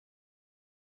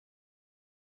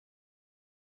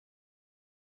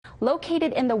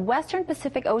Located in the western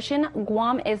Pacific Ocean,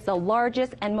 Guam is the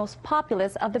largest and most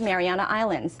populous of the Mariana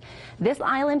Islands. This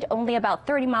island, only about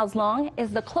 30 miles long, is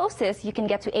the closest you can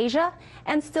get to Asia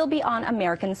and still be on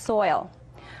American soil.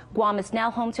 Guam is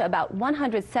now home to about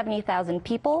 170,000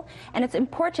 people, and its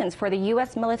importance for the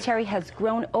U.S. military has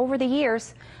grown over the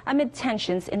years amid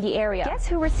tensions in the area. Guess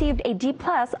who received a D+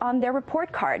 on their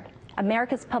report card?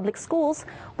 America's public schools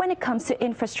when it comes to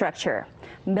infrastructure.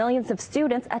 Millions of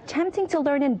students attempting to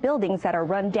learn in buildings that are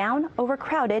run down,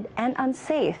 overcrowded, and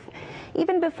unsafe.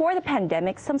 Even before the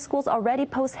pandemic, some schools already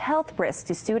pose health risks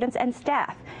to students and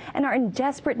staff and are in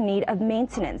desperate need of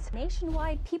maintenance.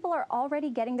 Nationwide, people are already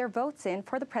getting their votes in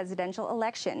for the presidential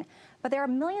election, but there are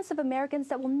millions of Americans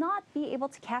that will not be able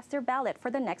to cast their ballot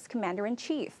for the next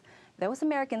commander-in-chief. Those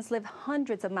Americans live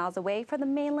hundreds of miles away from the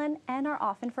mainland and are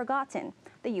often forgotten,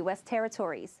 the U.S.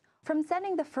 territories. From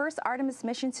sending the first Artemis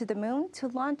mission to the moon, to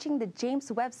launching the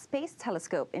James Webb Space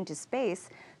Telescope into space,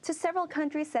 to several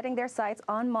countries setting their sights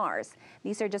on Mars.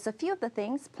 These are just a few of the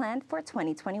things planned for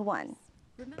 2021.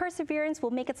 Perseverance will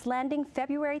make its landing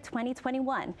February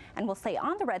 2021 and will stay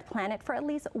on the red planet for at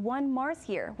least one Mars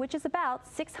year, which is about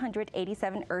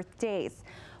 687 Earth days.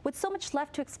 With so much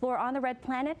left to explore on the red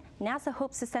planet, NASA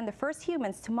hopes to send the first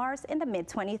humans to Mars in the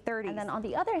mid-2030s. And then on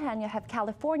the other hand, you have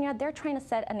California. They're trying to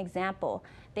set an example.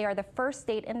 They are the first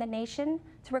state in the nation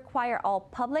to require all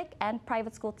public and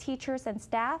private school teachers and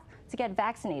staff to get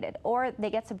vaccinated, or they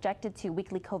get subjected to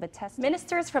weekly COVID testing.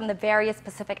 Ministers from the various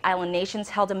Pacific Island nations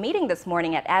held a meeting this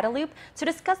morning at Adaloop to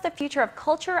discuss the future of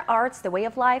culture, arts, the way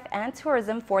of life, and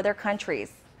tourism for their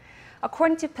countries.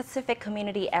 According to Pacific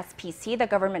Community SPC, the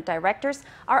government directors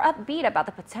are upbeat about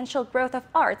the potential growth of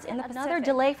arts in the Pacific. Another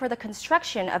delay for the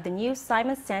construction of the new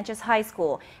Simon Sanchez High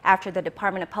School after the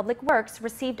Department of Public Works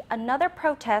received another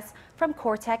protest from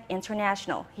Cortec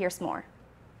International. Here's more.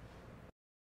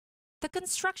 The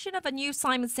construction of a new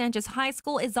Simon Sanchez High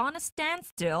School is on a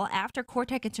standstill after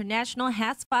Cortec International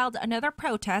has filed another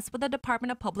protest with the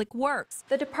Department of Public Works.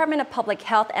 The Department of Public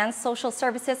Health and Social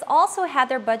Services also had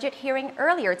their budget hearing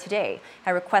earlier today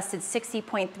and requested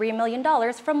 $60.3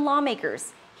 million from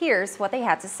lawmakers. Here's what they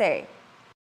had to say.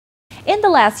 In the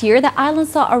last year, the island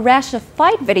saw a rash of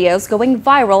fight videos going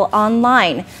viral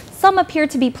online. Some appear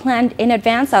to be planned in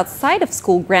advance outside of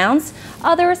school grounds,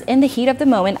 others in the heat of the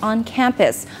moment on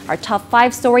campus. Our top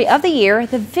 5 story of the year,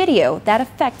 the video that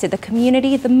affected the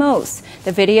community the most.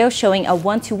 The video showing a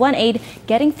one-to-one aide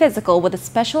getting physical with a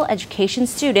special education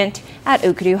student at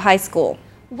Ukuru High School.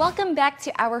 Welcome back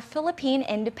to our Philippine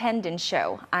Independence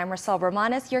Show. I'm Roselle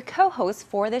Reyes, your co-host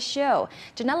for the show.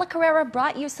 Janela Carrera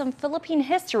brought you some Philippine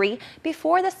history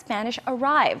before the Spanish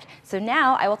arrived. So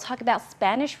now I will talk about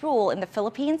Spanish rule in the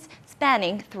Philippines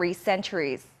spanning 3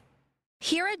 centuries.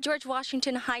 Here at George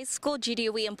Washington High School,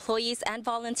 GDOE employees and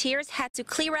volunteers had to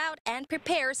clear out and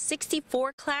prepare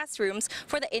 64 classrooms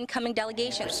for the incoming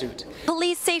delegation.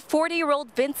 Police say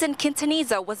 40-year-old Vincent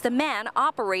Quintaniza was the man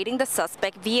operating the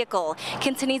suspect vehicle.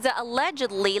 Quintaniza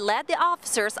allegedly led the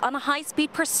officers on a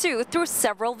high-speed pursuit through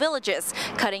several villages,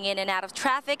 cutting in and out of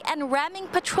traffic and ramming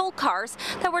patrol cars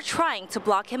that were trying to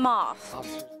block him off.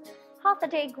 Half a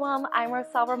day, Guam. I'm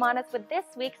Roselle Reyes with this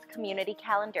week's community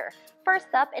calendar.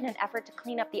 First up, in an effort to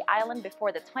clean up the island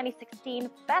before the 2016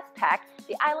 Best Pack,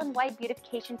 the Island-Wide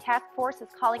Beautification Task Force is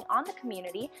calling on the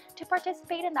community to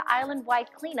participate in the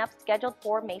island-wide cleanup scheduled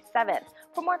for May 7th.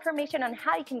 For more information on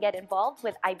how you can get involved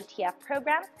with IBTF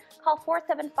programs, call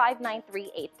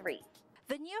 475-9383.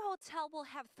 The new hotel will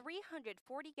have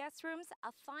 340 guest rooms,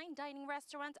 a fine dining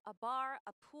restaurant, a bar,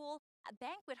 a pool, a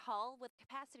banquet hall with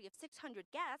capacity of 600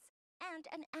 guests, and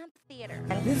an amphitheater.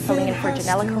 And filling in for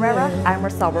Janela Carrera, I'm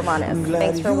Roselle Reyes.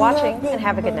 Thanks for watching and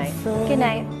have a good night. Good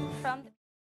night.